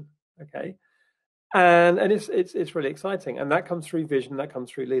 bold vision. Okay, and it's really exciting, and that comes through vision. That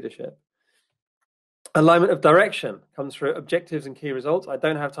comes through leadership. Alignment of direction comes through objectives and key results. I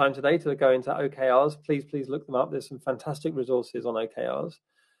don't have time today to go into OKRs. Please look them up. There's some fantastic resources on OKRs.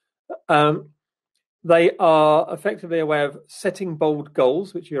 They are effectively a way of setting bold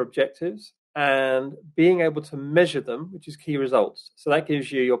goals, which are your objectives, and being able to measure them, which is key results. So that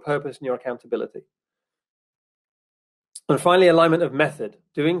gives you your purpose and your accountability. And finally, alignment of method,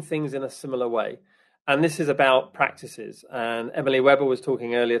 doing things in a similar way. And this is about practices. And Emily Weber was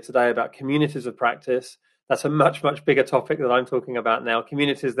talking earlier today about communities of practice. That's a much, much bigger topic that I'm talking about now.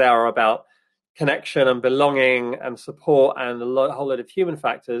 Communities there are about connection and belonging and support and a whole lot of human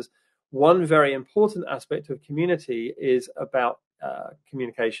factors. One very important aspect of community is about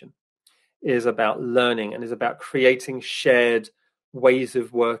communication, is about learning, and is about creating shared ways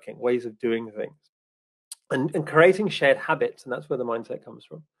of working, ways of doing things, and creating shared habits. And that's where the mindset comes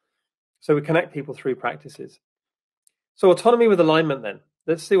from. So we connect people through practices. So autonomy with alignment then.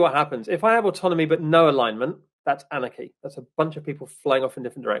 Let's see what happens. If I have autonomy but no alignment, that's anarchy. That's a bunch of people flying off in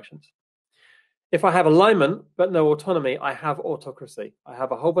different directions. If I have alignment but no autonomy, I have autocracy. I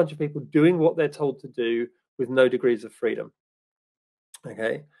have a whole bunch of people doing what they're told to do with no degrees of freedom.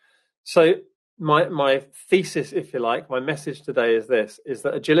 Okay. So my thesis, if you like, my message today is this, is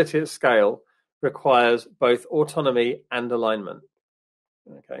that agility at scale requires both autonomy and alignment.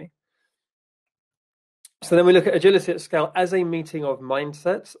 Okay. So then we look at agility at scale as a meeting of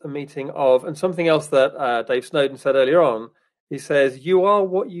mindsets, a meeting of, and something else that Dave Snowden said earlier on, he says, you are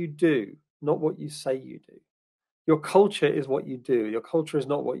what you do, not what you say you do. Your culture is what you do. Your culture is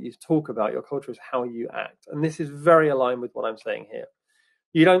not what you talk about. Your culture is how you act. And this is very aligned with what I'm saying here.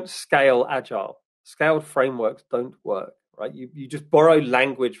 You don't scale Agile. Scaled frameworks don't work, right? You just borrow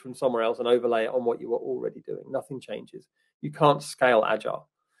language from somewhere else and overlay it on what you are already doing. Nothing changes. You can't scale Agile.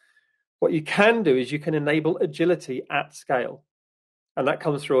 What you can do is you can enable agility at scale. And that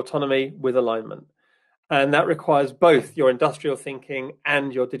comes through autonomy with alignment. And that requires both your industrial thinking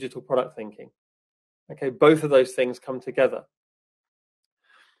and your digital product thinking. Okay, both of those things come together.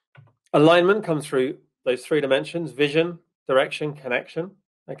 Alignment comes through those 3 dimensions: vision, direction, connection.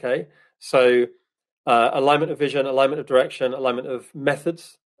 Okay, so alignment of vision, alignment of direction, alignment of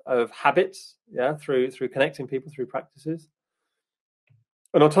methods, habits, through connecting people through practices.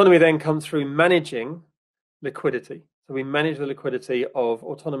 And autonomy then comes through managing liquidity. So we manage the liquidity of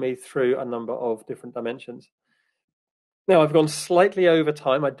autonomy through a number of different dimensions. Now, I've gone slightly over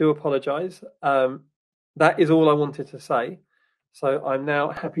time. I do apologize. That is all I wanted to say. So I'm now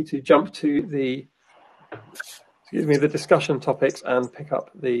happy to jump to the discussion topics and pick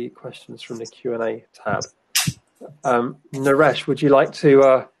up the questions from the Q&A tab. Naresh, would you like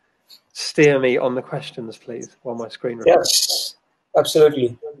to steer me on the questions, please, while my screen records? Yes,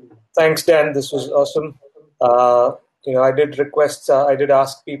 absolutely. Thanks, Dan. This was awesome. I did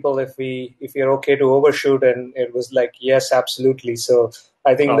ask people if you're okay to overshoot, and it was like, yes, absolutely. So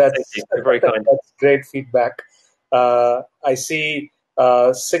I think that's very kind. That's great feedback. I see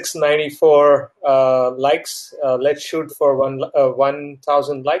 694 likes. Let's shoot for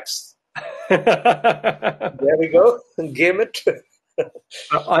 1,000 likes. There we go. Game it.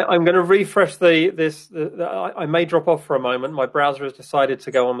 I'm going to refresh I may drop off for a moment. My browser has decided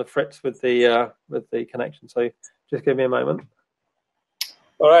to go on the fritz with the connection. So just give me a moment.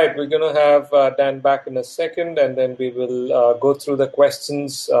 All right, we're going to have Dan back in a second, and then we will go through the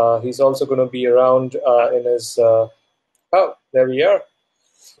questions. He's also going to be around in his... oh, there we are.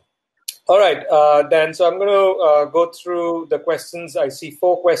 All right, Dan, so I'm going to go through the questions. I see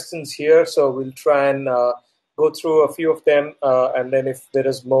 4 questions here, so we'll try and go through a few of them, and then if there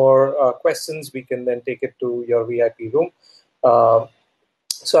is more questions, we can then take it to your VIP room.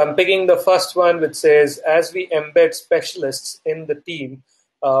 So I'm picking the first one, which says, as we embed specialists in the team,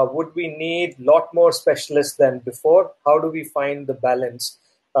 would we need a lot more specialists than before? How do we find the balance?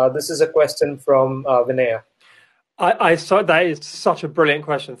 This is a question from Vinaya. I saw that is such a brilliant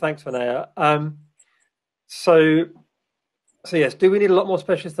question. Thanks, Vinaya. So yes, do we need a lot more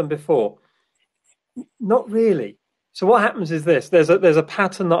specialists than before? Not really. So what happens is this: there's a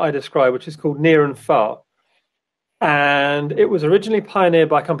pattern that I describe, which is called near and far, and it was originally pioneered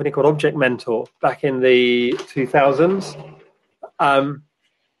by a company called Object Mentor back in the 2000s.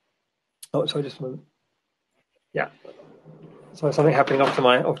 Sorry, just a moment. Yeah. So something happening off to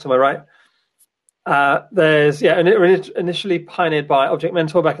my right. Initially pioneered by Object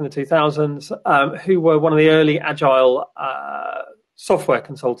Mentor back in the 2000s, who were one of the early Agile software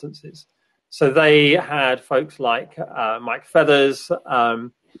consultancies. So they had folks like Mike Feathers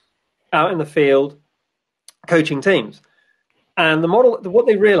out in the field coaching teams. And the model, what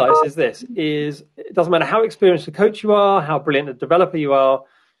they realized is this: it doesn't matter how experienced a coach you are, how brilliant a developer you are.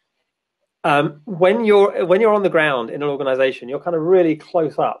 When you're on the ground in an organization, you're kind of really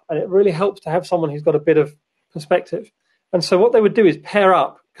close up, and it really helps to have someone who's got a bit of perspective. And so what they would do is pair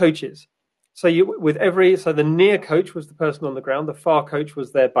up coaches. So the near coach was the person on the ground, the far coach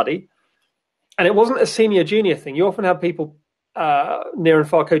was their buddy. And it wasn't a senior junior thing. You often have people near and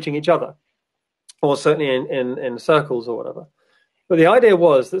far coaching each other, or certainly in circles or whatever. But the idea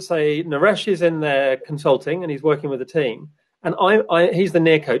was that, say, Naresh is in there consulting and he's working with a team, and he's the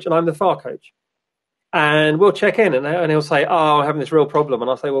near coach and I'm the far coach. And we'll check in and he'll say, oh, I'm having this real problem. And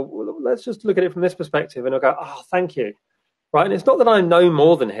I'll say, well, let's just look at it from this perspective. And he'll go, oh, thank you. Right. And it's not that I know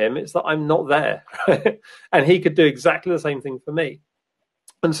more than him. It's that I'm not there. And he could do exactly the same thing for me.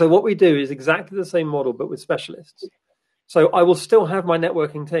 And so what we do is exactly the same model, but with specialists. So I will still have my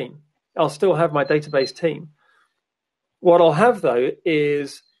networking team. I'll still have my database team. What I'll have, though,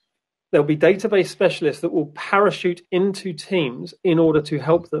 is there'll be database specialists that will parachute into teams in order to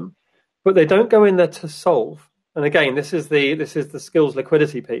help them, but they don't go in there to solve. And again, this is the skills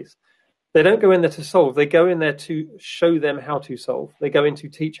liquidity piece. They don't go in there to solve. They go in there to show them how to solve. They go in to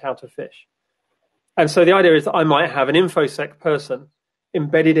teach how to fish. And so the idea is that I might have an InfoSec person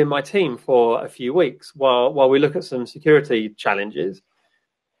embedded in my team for a few weeks while we look at some security challenges.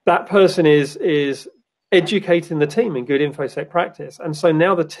 That person is educating the team in good InfoSec practice. And so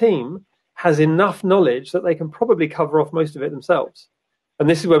now the team has enough knowledge that they can probably cover off most of it themselves. And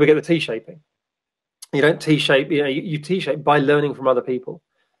this is where we get the T-shaping. You don't T-shape, you T-shape by learning from other people.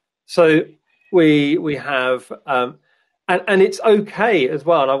 So we have, and it's okay as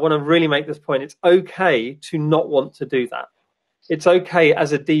well. And I want to really make this point. It's okay to not want to do that. It's okay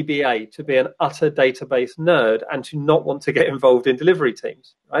as a DBA to be an utter database nerd and to not want to get involved in delivery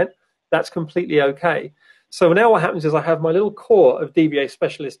teams, right? That's completely okay. So now what happens is I have my little core of DBA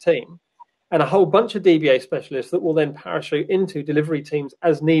specialist team and a whole bunch of DBA specialists that will then parachute into delivery teams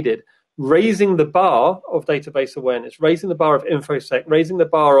as needed, raising the bar of database awareness, raising the bar of InfoSec, raising the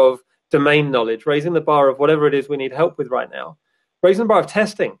bar of domain knowledge, raising the bar of whatever it is we need help with right now, raising the bar of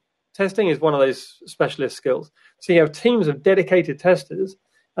testing. Testing is one of those specialist skills. So you have teams of dedicated testers,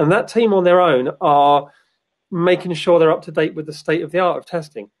 and that team on their own are making sure they're up to date with the state of the art of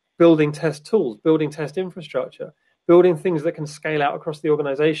testing, building test tools, building test infrastructure, building things that can scale out across the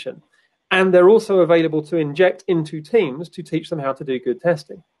organization. And they're also available to inject into teams to teach them how to do good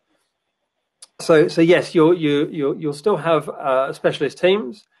testing. So yes, you'll still have specialist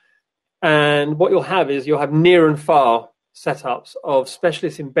teams, and what you'll have is you'll have near and far setups of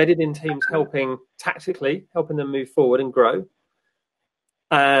specialists embedded in teams, helping tactically, helping them move forward and grow,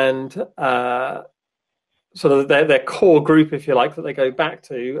 and sort of their core group, if you like, that they go back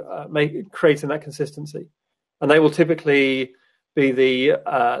to, creating that consistency, and they will typically be the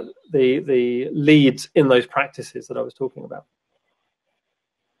leads in those practices that I was talking about.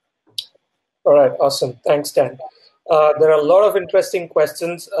 All right, awesome. Thanks, Dan. There are a lot of interesting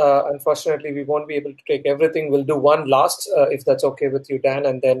questions. Unfortunately, we won't be able to take everything. We'll do one last, if that's okay with you, Dan,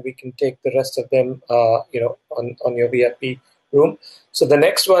 and then we can take the rest of them, on your VIP room. So the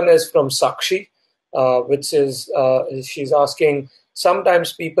next one is from Sakshi, which is she's asking,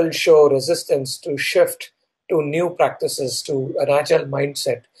 sometimes people show resistance to shift to new practices, to an agile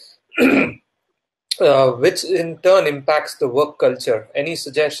mindset. Which in turn impacts the work culture. Any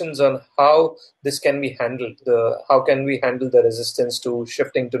suggestions on how this can be handled? How can we handle the resistance to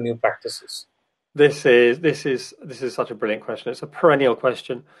shifting to new practices? This is such a brilliant question. It's a perennial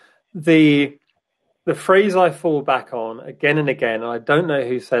question. The phrase I fall back on again and again, and I don't know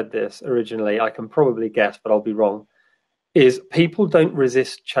who said this originally, I can probably guess, but I'll be wrong, is people don't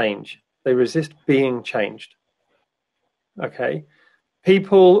resist change. They resist being changed. Okay?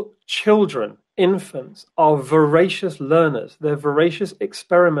 Children, infants are voracious learners. They're voracious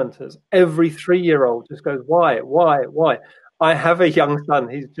experimenters. Every 3-year-old just goes, why? I have a young son.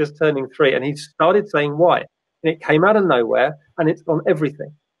 He's just turning 3, and he started saying why. And it came out of nowhere, and it's on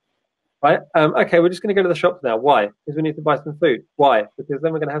everything. Right? Okay, we're just going to go to the shops now. Why? Because we need to buy some food. Why? Because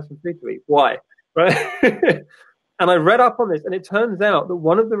then we're going to have some food to eat. Why? Right? And I read up on this, and it turns out that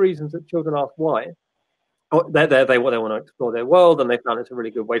one of the reasons that children ask why, they want to explore their world, and they found it's a really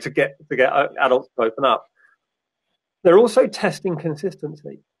good way to get adults to open up. They're also testing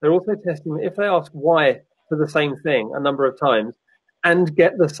consistency. They're also testing that if they ask why for the same thing a number of times and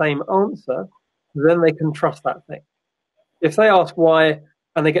get the same answer, then they can trust that thing. If they ask why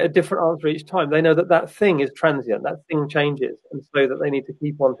and they get a different answer each time, they know that that thing is transient, that thing changes, and so that they need to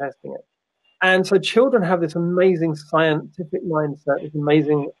keep on testing it. And so children have this amazing scientific mindset, this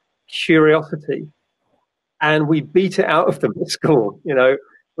amazing curiosity, and we beat it out of them at school.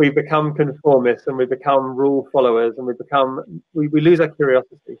 We become conformists, and we become rule followers, and we lose our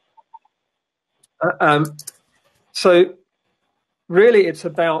curiosity. So really it's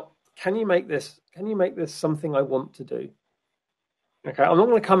about, can you make this something I want to do? Okay, I'm not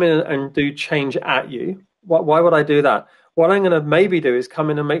going to come in and do change at you. Why would I do that? What I'm going to maybe do is come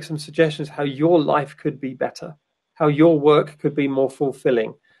in and make some suggestions how your life could be better, how your work could be more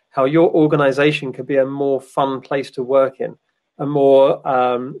fulfilling, how your organization could be a more fun place to work in, a more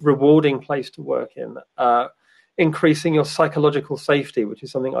rewarding place to work in, increasing your psychological safety, which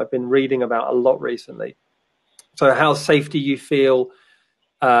is something I've been reading about a lot recently. So how safe do you feel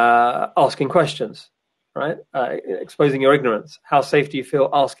asking questions, right? Exposing your ignorance. How safe do you feel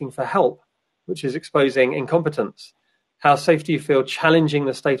asking for help, which is exposing incompetence? How safe do you feel challenging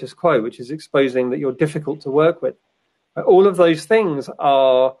the status quo, which is exposing that you're difficult to work with? All of those things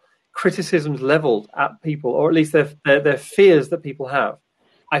are criticisms leveled at people, or at least they're fears that people have.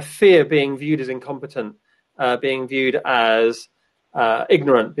 I fear being viewed as incompetent, being viewed as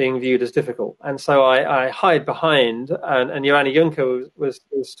ignorant, being viewed as difficult. And so I hide behind, and Joanna Juncker was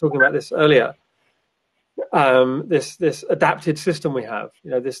talking about this earlier, this adapted system we have,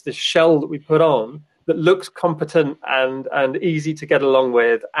 this shell that we put on that looks competent and easy to get along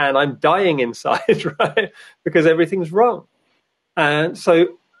with, and I'm dying inside, right? Because everything's wrong. And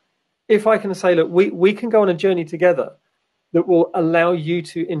so if I can say, look, we can go on a journey together that will allow you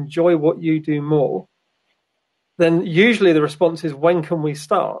to enjoy what you do more, then usually the response is, when can we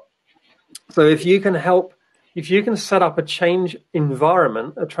start? So if you can set up a change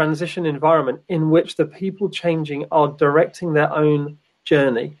environment, a transition environment in which the people changing are directing their own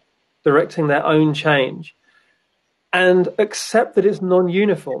journey, directing their own change, and accept that it's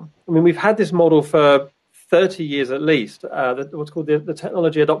non-uniform. I mean, we've had this model for 30 years at least, what's called the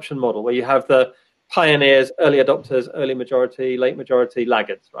technology adoption model, where you have the pioneers, early adopters, early majority, late majority,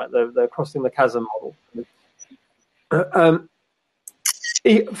 laggards, right? They're crossing the chasm model.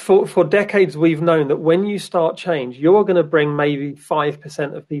 For decades, we've known that when you start change, you're going to bring maybe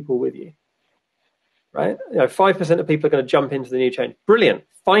 5% of people with you, right? 5% of people are going to jump into the new change. Brilliant.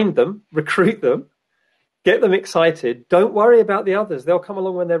 Find them, recruit them, get them excited. Don't worry about the others. They'll come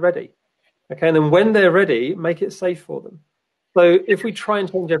along when they're ready. Okay, and then when they're ready, make it safe for them. So if we try and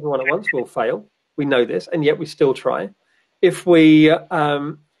change everyone at once, we'll fail. We know this, and yet we still try. If we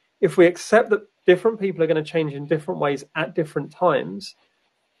accept that different people are going to change in different ways at different times,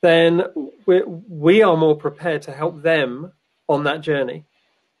 then we are more prepared to help them on that journey.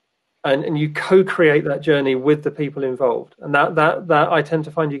 And you co-create that journey with the people involved. And that I tend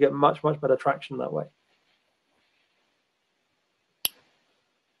to find you get much, much better traction that way.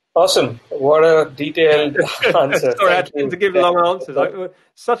 Awesome. What a detailed answer. Sorry, I Thank tend you. to give long answers.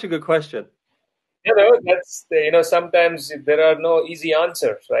 Such a good question. That's, sometimes there are no easy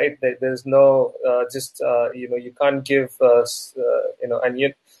answers, right? There's no you can't give and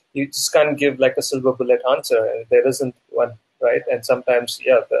you just can't give like a silver bullet answer, and there isn't one, right? And sometimes,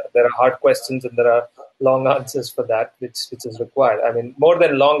 there are hard questions and there are long answers for that, which is required. I mean, more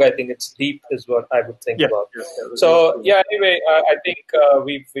than long, I think it's deep is what I would think about. So anyway, I think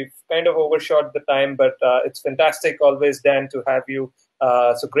we've kind of overshot the time, but it's fantastic always, Dan, to have you.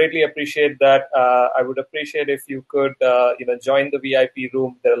 So greatly appreciate that. I would appreciate if you could, join the VIP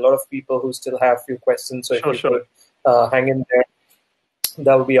room. There are a lot of people who still have few questions. So if you could hang in there,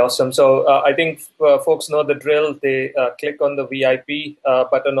 that would be awesome. So I think folks know the drill. They click on the VIP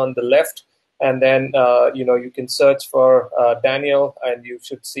button on the left, and then you can search for Daniel, and you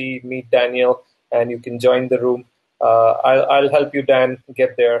should see Meet Daniel, and you can join the room. I'll help you, Dan,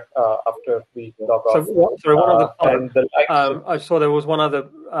 get there after we log off. Sorry, one other. I saw there was one other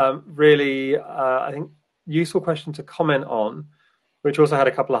really, I think, useful question to comment on, which also had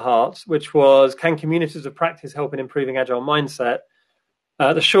a couple of hearts, which was, can communities of practice help in improving Agile mindset?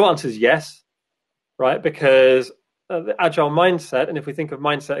 The short answer is yes, right? Because the Agile mindset, and if we think of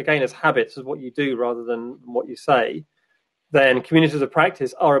mindset again as habits, as what you do rather than what you say, then communities of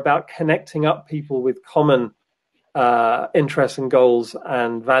practice are about connecting up people with common interests and goals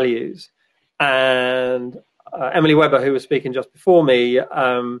and values. And Emily Webber, who was speaking just before me,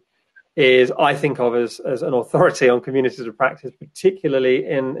 is, I think of as an authority on communities of practice, particularly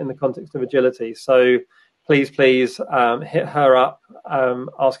in the context of agility. So please hit her up,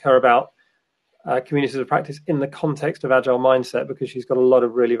 ask her about communities of practice in the context of Agile mindset, because she's got a lot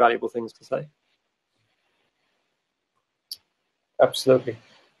of really valuable things to say. Absolutely.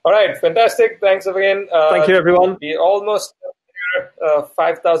 All right, fantastic. Thanks again. Thank you, everyone. We almost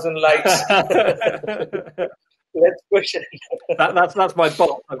 5,000 likes. Let's push it. That's my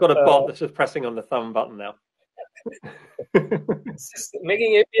bot. I've got a bot that's just pressing on the thumb button now. It's just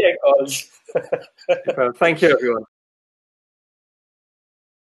making API calls. Thank you, everyone.